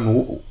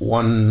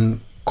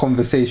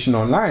conversation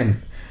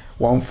online,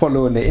 one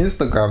follow on the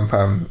Instagram,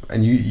 fam,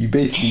 and you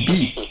basically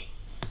beat.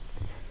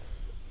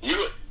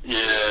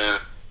 yeah.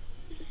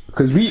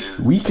 Because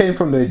we came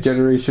from the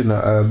generation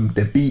of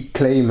the beat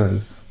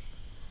claimers.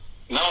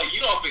 No,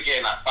 you don't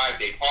forget that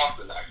 5-day pass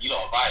and that. You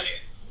don't violate.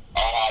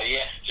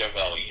 Yes,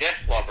 Javel. Yes,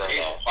 my brother.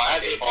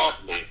 5-day pass.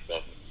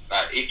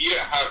 Like, if you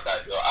don't have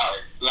that, you're out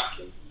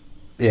slacking.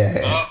 Yeah.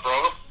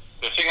 Bro.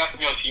 The thing has to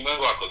be on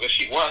T-Mobile because this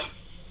shit one,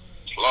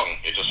 it's long.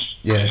 It's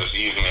just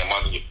using your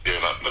money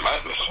doing up the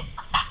lightness.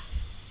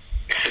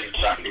 It's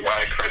exactly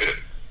why I credit.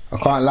 I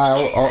can't lie,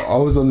 I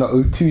was on the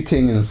O2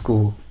 thing in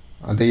school.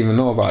 I didn't even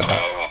know about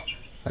that.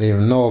 I didn't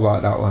even know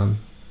about that one.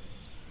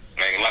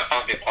 Like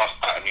 5-day pass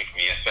pattern me from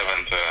year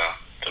 7 to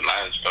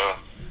 9 still.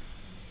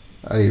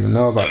 I didn't even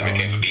know about It that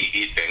became a one.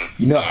 BE thing.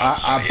 You know,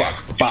 I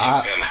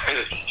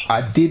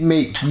did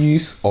make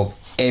use of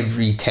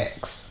every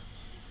text.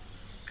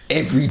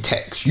 Every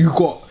text. You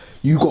got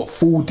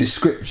full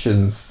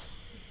descriptions.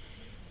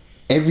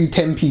 Every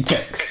 10p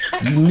text.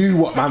 You knew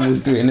what man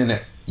was doing,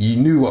 innit? You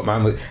knew what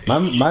man was.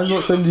 Man's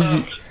not sending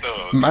you.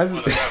 Man's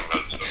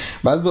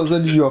not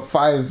sending you a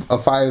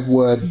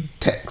 5-word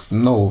text.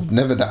 No,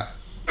 never that.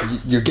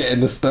 You're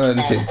getting the stern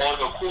thing. Or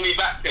the call me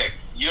back text.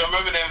 You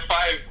remember them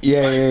 5?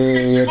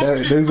 Yeah.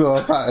 Those are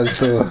our patterns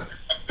still.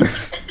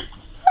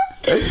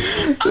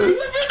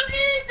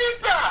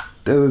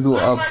 Those were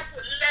up.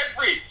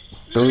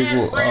 Those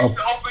were up.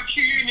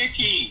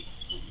 Opportunity.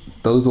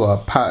 Those were a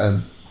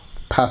pattern.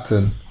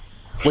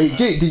 Wait,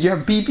 Jake, did you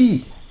have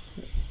BB?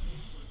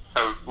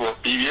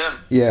 What, BBM?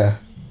 Yeah.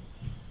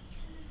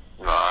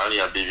 No, I only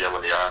had BBM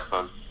on the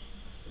iPhone.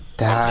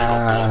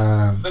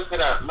 Damn. Look at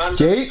that, man.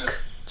 Jake.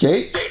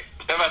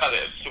 Never had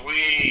it.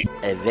 Sweet.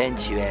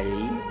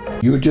 Eventually.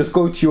 You would just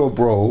go to your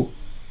bro,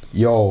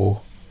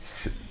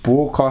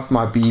 broadcast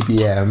my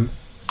BBM,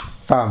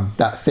 fam.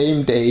 That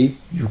same day,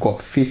 you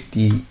got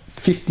 50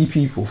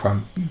 people,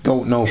 fam. You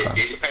don't know, fam.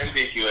 It depends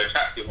if you're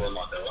attractive or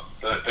not, though.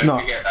 Don't No.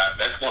 forget that.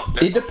 Let's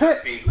not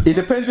It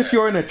depends if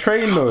you're in a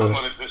train, though.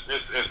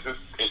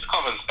 It's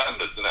common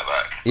standards, isn't it?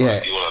 Like, Yeah.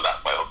 do all of that,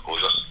 but of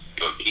course, just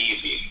you're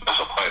easy. That's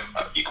the point.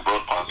 You can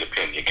broadcast your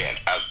pin. You're getting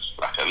ads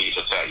like at least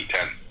a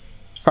 30-10.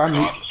 Fam,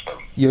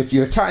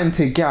 you're chatting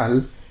to a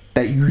gal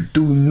that you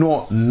do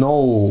not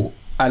know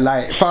And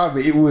like, fam,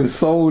 it was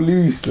so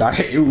loose. Like,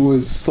 it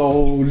was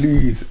so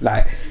loose.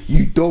 Like,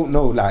 you don't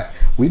know. Like,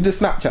 with the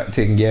Snapchat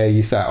thing, yeah,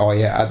 you say, oh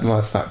yeah, add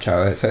my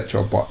Snapchat,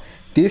 etc. But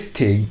this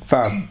thing,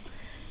 fam,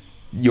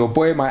 your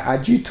boy might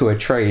add you to a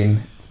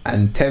train,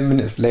 and 10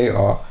 minutes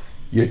later,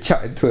 you're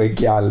chatting to a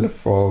gal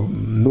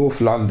from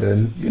North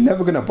London. You're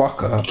never gonna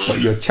buck her, but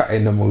you're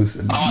chatting the most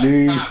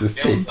loosest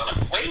thing.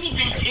 When you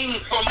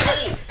think from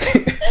home,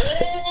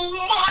 oh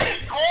my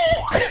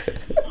god!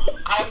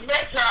 I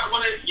met her at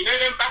one of, you know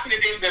them back in the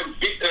day, them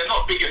big,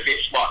 not bigger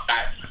fish, but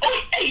like,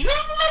 oh hey,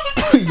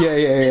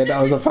 yeah,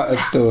 that was a pattern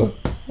store.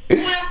 We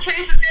have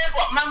places there,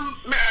 but man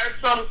met her at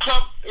some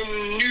club in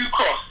New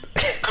Cross,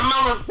 and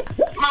man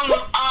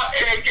was out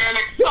here getting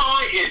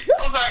excited. I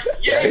was like,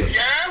 yeah.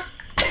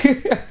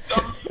 The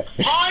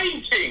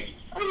pine thing.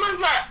 And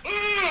man's like,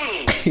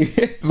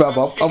 Man, I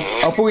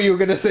thought you were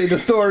gonna say the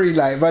story,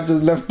 like, man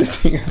just left the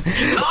thing. Man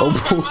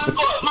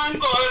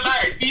got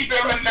like,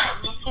 BBM and that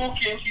was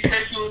talking, she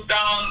said she was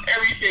down,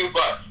 everything,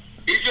 but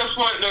it just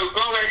wasn't no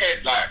go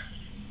ahead, like,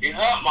 it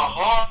hurt my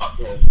heart,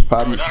 bro.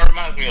 That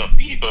reminds me of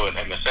Bieber and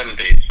MSN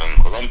days,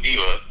 because on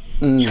Bieber,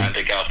 you had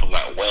the girl from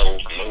like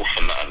Wales and North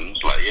and that, and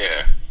it's like,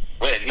 yeah,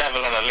 we're never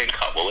gonna link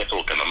up, but we're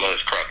talking the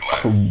most crap,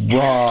 like.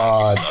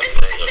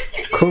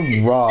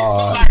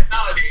 Carrad. Like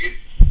nowadays,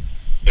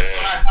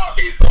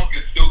 someone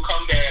can still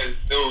come there and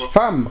still.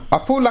 Fam, I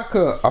feel like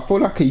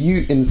a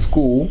youth in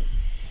school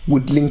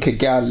would link a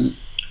gal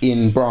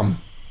in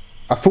Brum.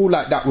 I feel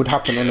like that would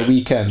happen on the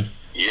weekend.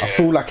 Yeah. I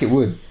feel like it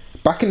would.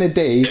 Back in the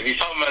day, If you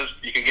tell them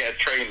you can get a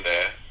train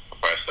there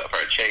for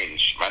a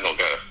change, might not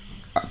go.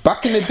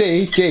 back in the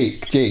day,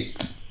 Jake, deep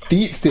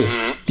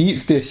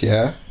stish,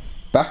 yeah.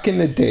 Back in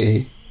the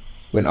day,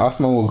 when us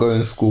man were going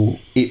to school,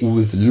 it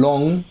was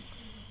long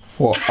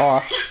for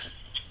us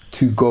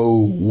to go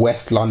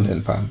West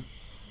London, fam.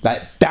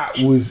 Like, that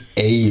was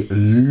a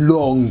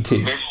long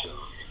thing.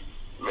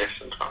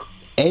 Listen, fam.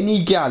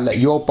 Any gal that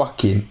you're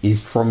bucking is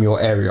from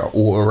your area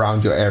or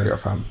around your area,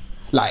 fam.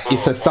 Like,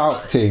 it's a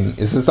South thing.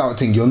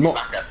 You're not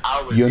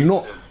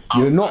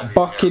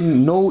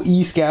bucking no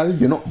East gal.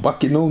 You're not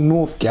bucking no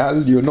North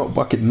gal. You're not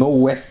bucking no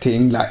West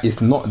thing. Like, it's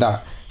not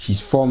that.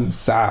 She's from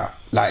South.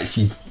 Like,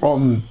 she's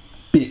from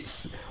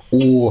Bits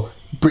or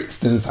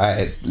Brixton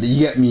side. You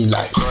get me?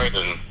 Like,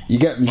 you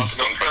get me?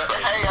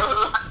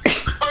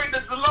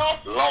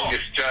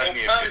 Longest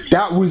journey.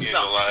 That was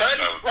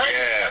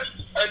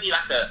only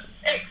like an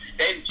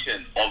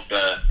extension of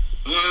the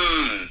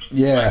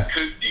yeah. I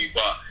could do,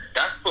 but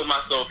that's put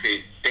myself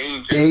in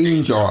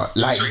Danger.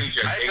 Like, I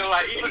feel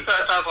like even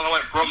first time when I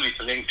went Bromley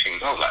to link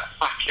things, I was like,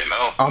 fucking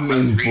hell. I'm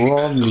in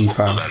Bromley,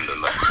 fam.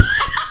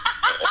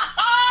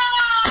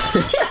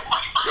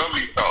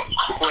 Bromley felt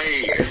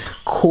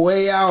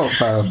Quay out,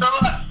 fam.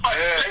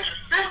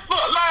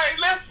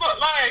 let's not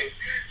lie.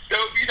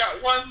 There'll be that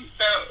one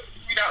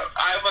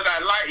either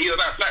that lighty or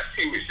that black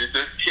team which is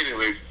just chilling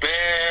with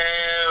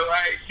bare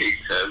white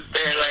chicks and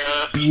bare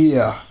like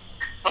Yeah.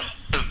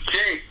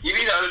 Jake, you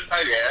need to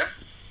understand, yeah?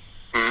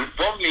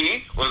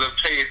 Bromley was a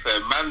place where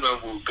man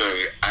will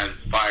go and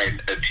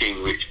find a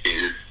team which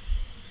is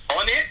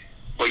on it,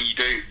 but you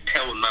don't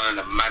tell none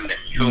of the man that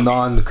you're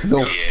None, because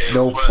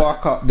they'll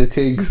fuck up the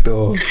things,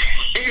 though. you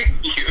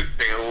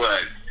say a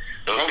word.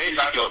 So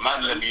basically what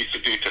Manland used to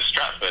do to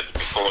Stratford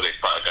before they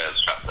started going to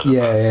Stratford.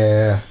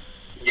 Yeah.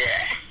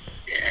 Yeah.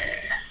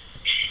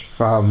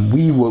 Fam,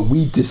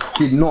 we just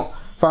did not.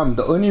 Fam,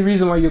 the only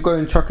reason why you're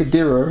going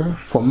Chakadero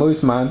for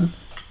most man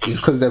is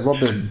because they're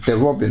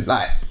robbing.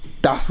 Like,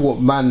 that's what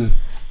man.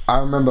 I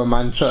remember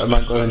certain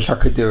man going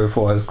Chakadero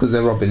for us because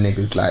they're robbing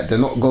niggas. Like, they're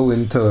not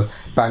going to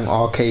bang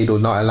arcade or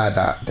nothing like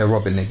that. They're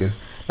robbing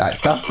niggas.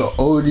 Like, that's the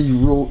only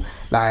rule.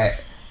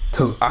 Like,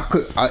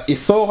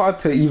 it's so hard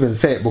to even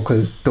say it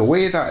because the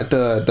way that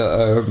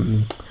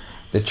the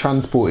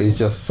transport is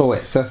just so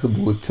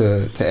accessible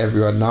to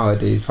everyone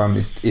nowadays, fam.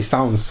 It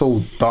sounds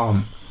so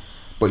dumb,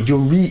 but you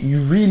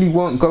really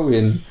weren't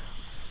going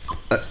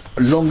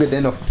longer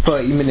than a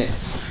 30-minute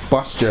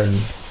bus journey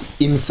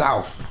in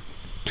South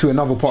to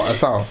another part of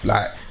South.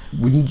 Like,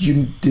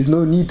 there's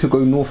no need to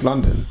go North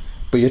London,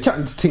 but you're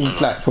chatting to things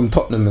like from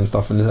Tottenham and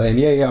stuff, and they're saying,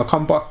 yeah, I'll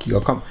come back.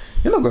 You're not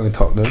going to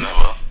Tottenham.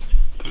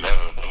 Never.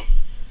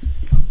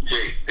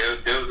 Jake,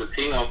 there was a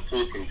thing I was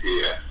talking to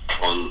you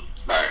on,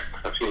 like,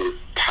 I think it was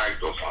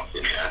tagged or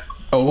something, yeah?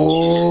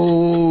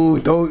 Oh,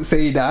 don't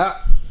say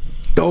that.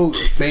 Don't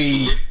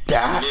say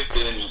that. Lived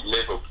in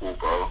Liverpool,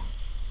 bro.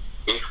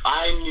 If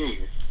I knew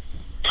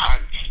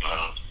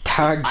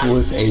Tag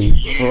was a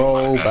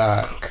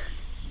throwback.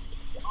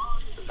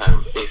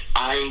 if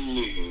I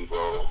knew,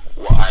 bro,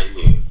 what I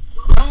knew,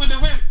 I would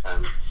have went,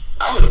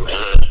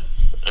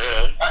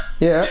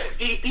 Yeah.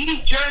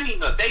 These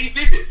journeys are day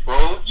visits,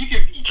 bro. You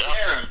can be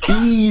there and back.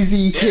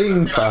 Easy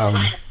king, fam.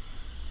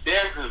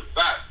 There and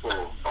back,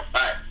 bro.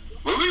 Like,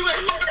 when we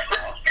went like,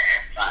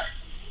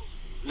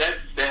 let's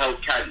the hell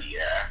Caddy,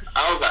 yeah.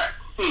 I was like,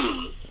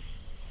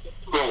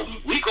 bro,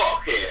 we got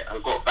up here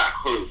and got back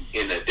home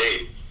in a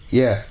day.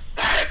 Yeah.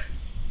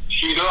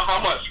 You know how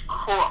much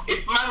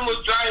if man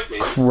was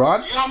driving,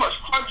 Crud? you know how much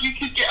crud you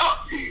could get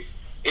up to?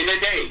 In a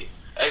day.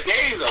 A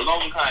day is a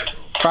long time.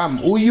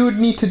 Fam, all you would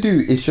need to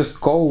do is just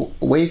go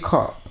wake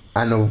up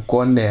and have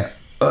gone there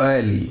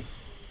early.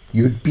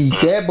 You'd be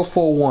there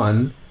before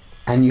 1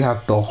 and you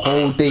have the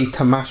whole day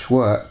to mash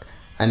work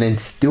and then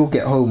still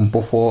get home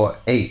before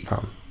 8,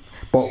 fam.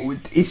 But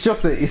it's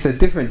just it's a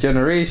different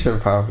generation,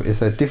 fam.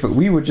 It's a different.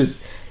 We were just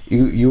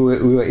we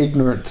were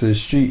ignorant to the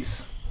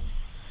streets.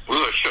 We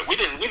were shook. We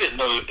didn't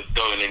know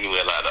going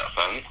anywhere like that,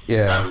 fam.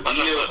 Yeah.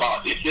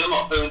 If you're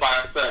not home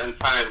by a certain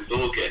time,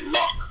 doors get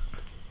locked.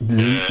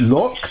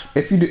 Lock?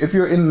 If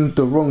you're in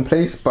the wrong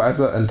place by a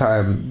certain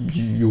time,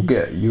 you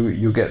get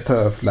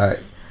turf, like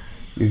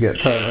you get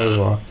turned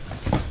over.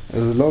 It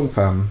was long,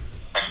 fam.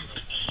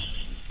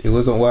 It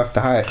wasn't worth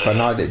the hype, but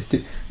now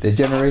the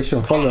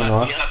generation following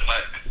us. We have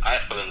like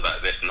iPhones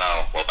like this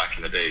now. Well, back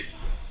in the day,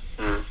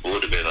 we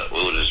would have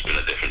just been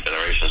a different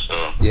generation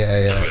still.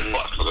 Yeah.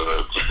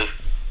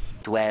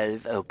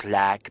 12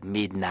 o'clock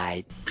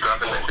midnight.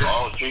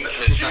 Drink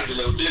a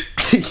little bit.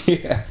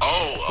 Yeah.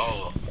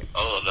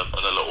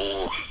 The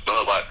little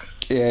motorbike.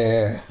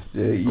 Yeah.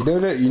 You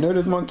know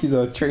those monkeys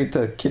are trained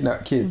to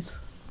kidnap kids.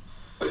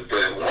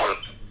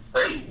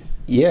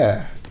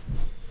 Yeah.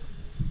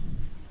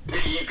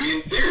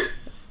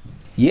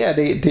 Yeah,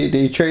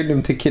 they train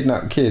them to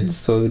kidnap kids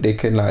so they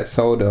can like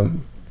sell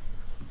them.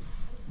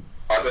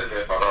 I don't know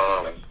if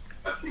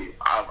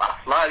I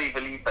slightly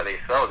believe that they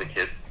sell the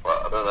kids,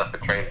 but I don't know if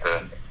they're trained to.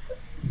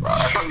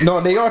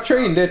 No, they are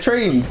trained. They're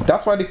trained.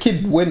 That's why the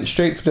kid went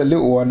straight for the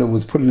little one and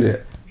was pulling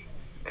it.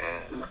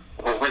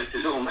 Well, went to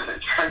little man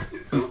and trained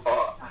it so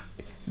far.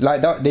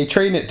 Like that, they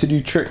train it to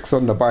do tricks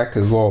on the bike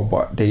as well,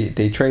 but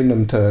they train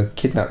them to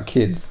kidnap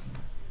kids.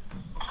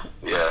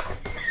 Yeah.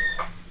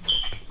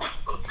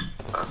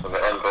 So the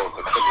end goal is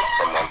to kidnap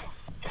someone.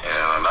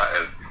 Yeah, that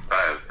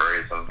is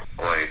brazen.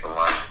 Way to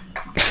lie.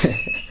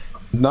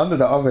 None of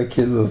the other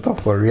kids and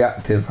stuff were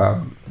reactive,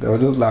 fam. They were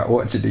just like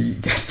watching the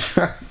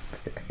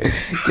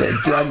get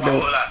dragged I out.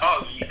 was like,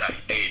 you that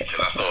stage,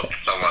 and I saw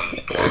someone,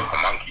 a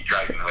monkey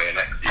dragging away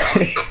next to you.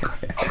 I'm shook.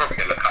 I'm probably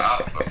gonna cut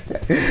out.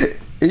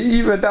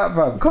 Even that,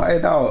 fam, cut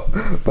it out.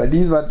 But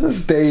these man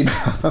just stayed,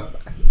 fam.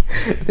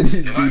 They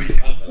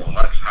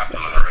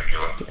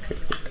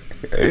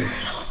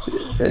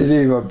didn't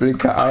even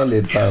blink an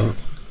eyelid, fam.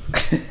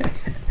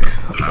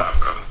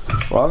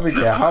 Well, I'm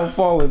thinking, how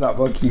far was that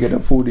monkey gonna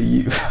pull the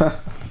youth?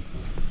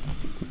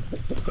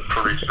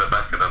 Probably to the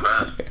back of the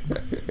van.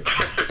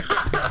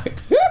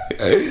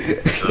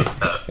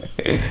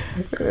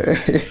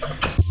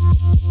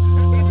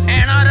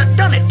 And I'd have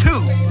done it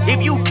too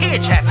if you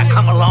kids hadn't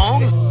come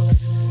along.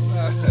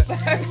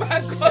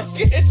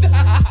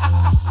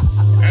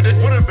 And it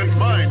would have been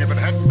fine if it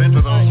hadn't been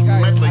for those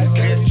meddling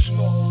kids.